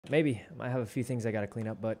maybe. I might have a few things I gotta clean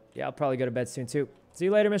up, but yeah, I'll probably go to bed soon too. See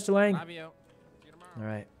you later, Mr. Lang. Love you. See you tomorrow. All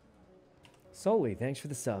right. Solely, thanks for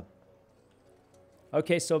the sub.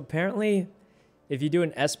 Okay, so apparently, if you do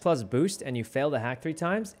an S plus boost and you fail the hack 3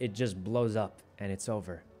 times, it just blows up and it's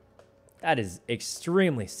over. That is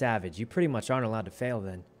extremely savage. You pretty much aren't allowed to fail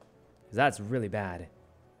then. 'Cause that's really bad.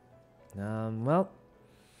 Well,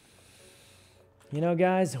 you know,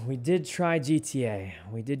 guys, we did try GTA.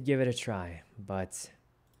 We did give it a try, but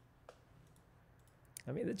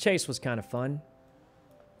I mean, the chase was kind of fun.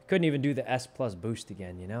 Couldn't even do the S plus boost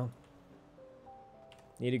again, you know?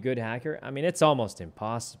 Need a good hacker? I mean, it's almost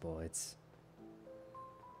impossible.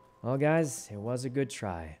 Well, guys, it was a good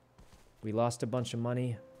try. We lost a bunch of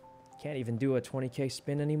money. Can't even do a 20K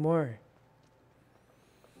spin anymore.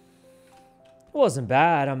 It wasn't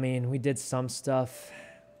bad. I mean, we did some stuff.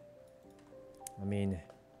 I mean,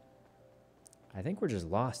 I think we're just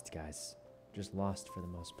lost, guys. Just lost for the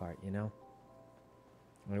most part, you know?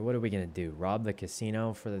 I mean, what are we going to do? Rob the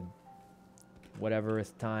casino for the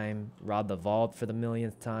whateverth time? Rob the vault for the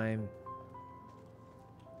millionth time?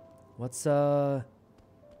 What's the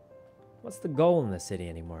goal in the city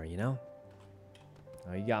anymore, you know?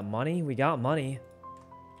 Oh, you got money? We got money.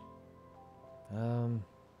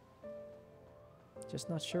 Just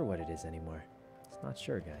not sure what it is anymore. It's not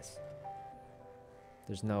sure, guys.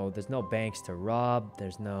 There's no banks to rob.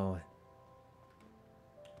 There's no...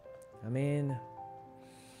 I mean...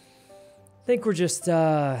 I think we're just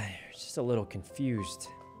a little confused.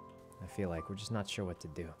 I feel like we're just not sure what to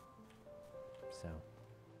do. So...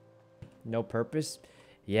 No purpose?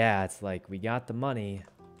 Yeah, it's like we got the money.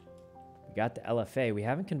 We got the LFA. We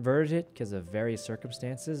haven't converted it because of various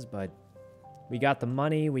circumstances, but we got the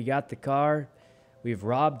money. We got the car. We've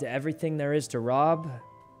robbed everything there is to rob.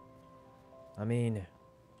 I mean,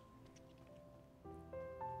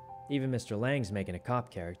 even Mr. Lang's making a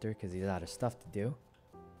cop character because he's out of stuff to do.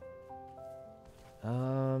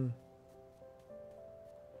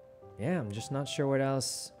 Yeah, I'm just not sure what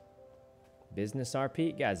else. Business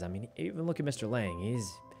RP? Guys, I mean, even look at Mr. Lang.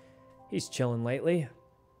 He's chilling lately.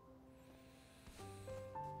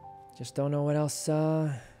 Just don't know what else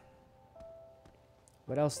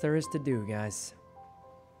there is to do, guys.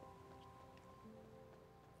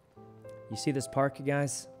 You see this park, you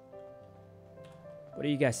guys? What do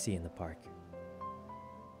you guys see in the park?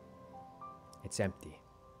 It's empty.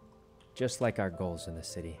 Just like our goals in the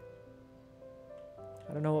city.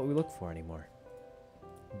 I don't know what we look for anymore.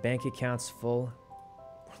 Bank account's full.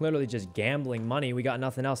 We're literally just gambling money. We got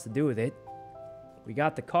nothing else to do with it. We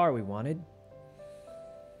got the car we wanted.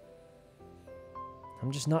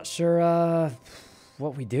 I'm just not sure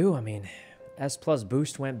what we do. I mean, S plus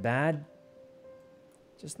boost went bad.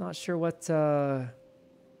 Just not sure what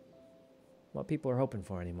people are hoping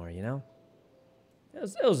for anymore, you know?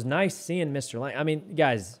 It was nice seeing Mr. Lang. I mean,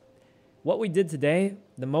 guys, what we did today,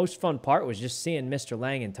 the most fun part was just seeing Mr.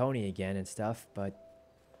 Lang and Tony again and stuff, but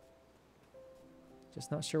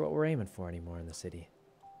just not sure what we're aiming for anymore in the city.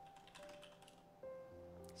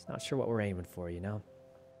 Just not sure what we're aiming for, you know?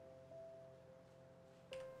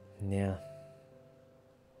 Yeah.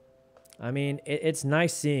 I mean, it's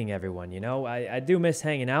nice seeing everyone, you know? I do miss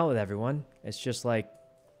hanging out with everyone. It's just like,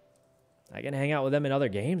 I can hang out with them in other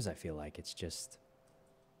games, I feel like. It's just,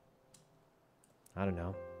 I don't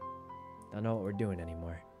know. Don't know what we're doing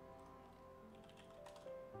anymore.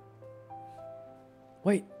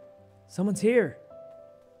 Wait, someone's here.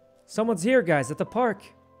 Someone's here, guys, at the park.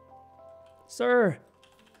 Sir.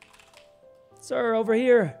 Sir, over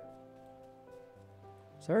here.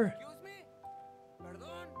 Sir. Excuse me?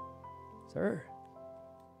 Perdón? Sir.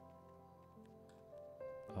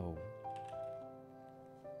 Oh.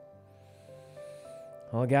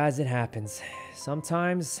 Well, guys, it happens.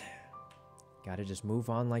 Sometimes, gotta just move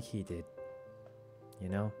on like he did. You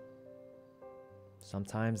know?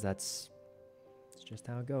 Sometimes it's just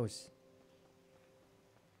how it goes.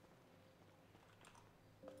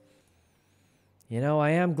 You know, I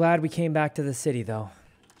am glad we came back to the city, though.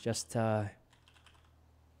 Just to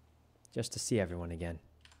see everyone again.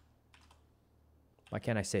 Why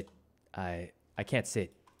can't I sit? I can't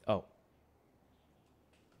sit. Oh.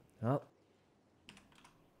 Well.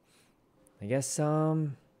 I guess, that's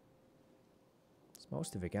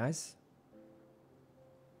most of it, guys.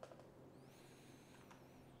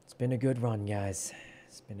 It's been a good run, guys.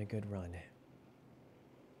 It's been a good run.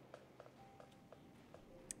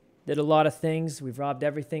 Did a lot of things. We've robbed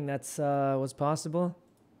everything that's was possible.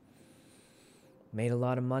 Made a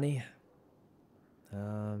lot of money.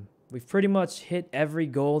 We've pretty much hit every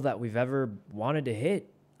goal that we've ever wanted to hit.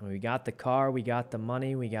 I mean, we got the car, we got the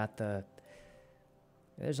money, we got the...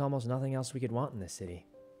 There's almost nothing else we could want in this city.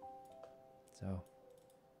 So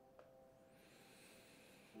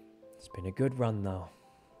it's been a good run though.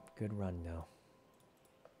 Good run though.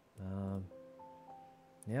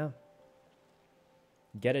 Yeah.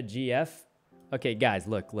 Get a GF. Okay, guys,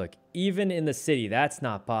 look. Even in the city, that's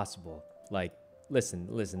not possible. Like, listen.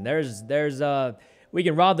 There's we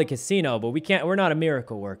can rob the casino, but we're not a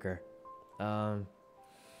miracle worker.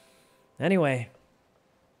 Anyway,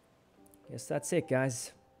 guess that's it,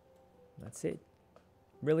 guys. That's it.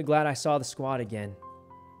 Really glad I saw the squad again.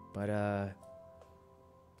 But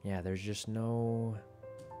yeah, there's just no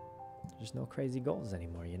crazy goals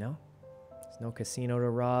anymore, you know? There's no casino to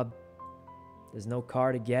rob. There's no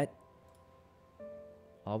car to get.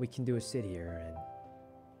 All we can do is sit here, and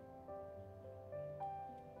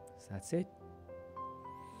so that's it.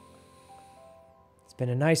 It's been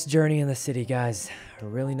a nice journey in the city, guys. A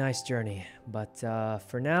really nice journey. But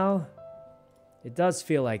for now, it does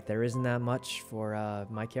feel like there isn't that much for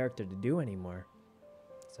my character to do anymore.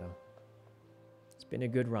 So it's been a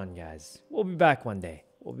good run, guys. We'll be back one day.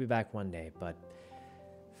 But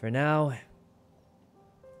for now,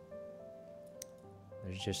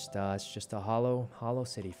 there's just it's just a hollow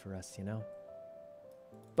city for us, you know.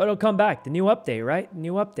 But it'll come back. The new update, right?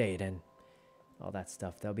 New update and all that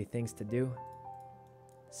stuff. There'll be things to do.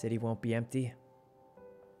 City won't be empty.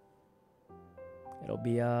 It'll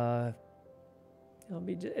be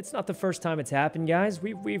it's not the first time it's happened, guys.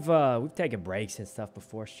 We've taken breaks and stuff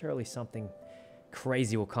before. Surely something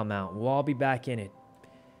crazy will come out. We'll all be back in it.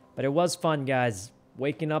 But it was fun, guys.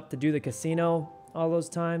 Waking up to do the casino all those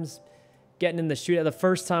times. Getting in the shootout. The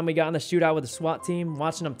first time we got in the shootout with the SWAT team,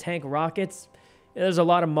 watching them tank rockets. There's a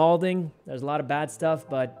lot of mauling. There's a lot of bad stuff,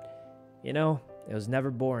 but, you know, it was never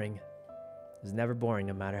boring. It was never boring,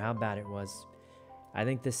 no matter how bad it was. I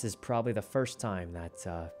think this is probably the first time that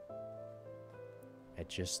it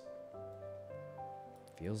just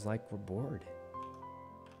feels like we're bored.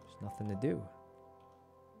 There's nothing to do.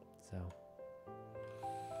 So,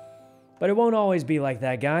 but it won't always be like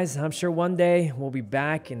that, guys. I'm sure one day we'll be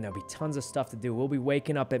back and there'll be tons of stuff to do. We'll be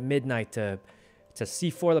waking up at midnight to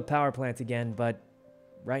C4 the power plant again, but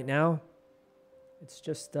right now it's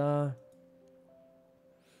just not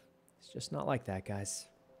like that, guys.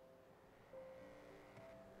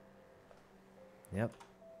 Yep.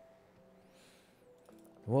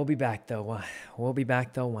 We'll be back though. We'll be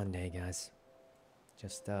back though one day, guys.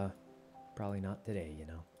 Just probably not today, you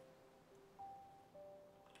know.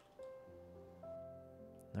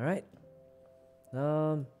 All right.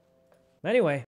 Anyway,